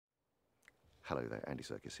Hello there, Andy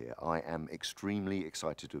Serkis here. I am extremely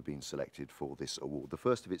excited to have been selected for this award, the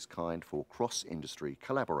first of its kind for cross-industry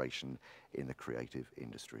collaboration in the creative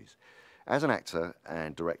industries. As an actor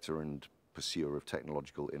and director and pursuer of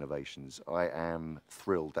technological innovations, I am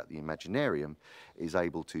thrilled that the Imaginarium is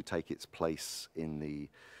able to take its place in the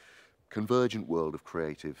convergent world of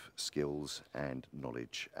creative skills and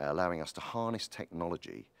knowledge, allowing us to harness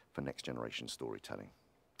technology for next-generation storytelling.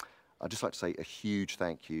 I'd just like to say a huge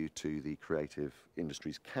thank you to the Creative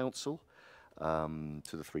Industries Council, to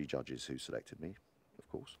the 3 judges who selected me, of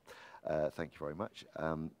course. Thank you very much.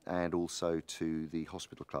 And also to the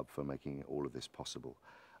Hospital Club for making all of this possible.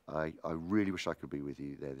 I really wish I could be with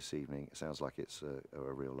you there this evening. It sounds like it's a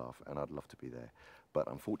real laugh, and I'd love to be there.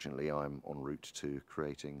 But unfortunately, I'm en route to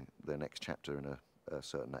creating the next chapter in a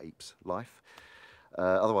certain ape's life.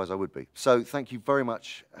 Otherwise, I would be. So thank you very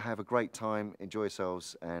much. Have a great time. Enjoy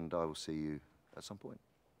yourselves, and I will see you at some point.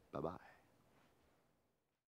 Bye-bye.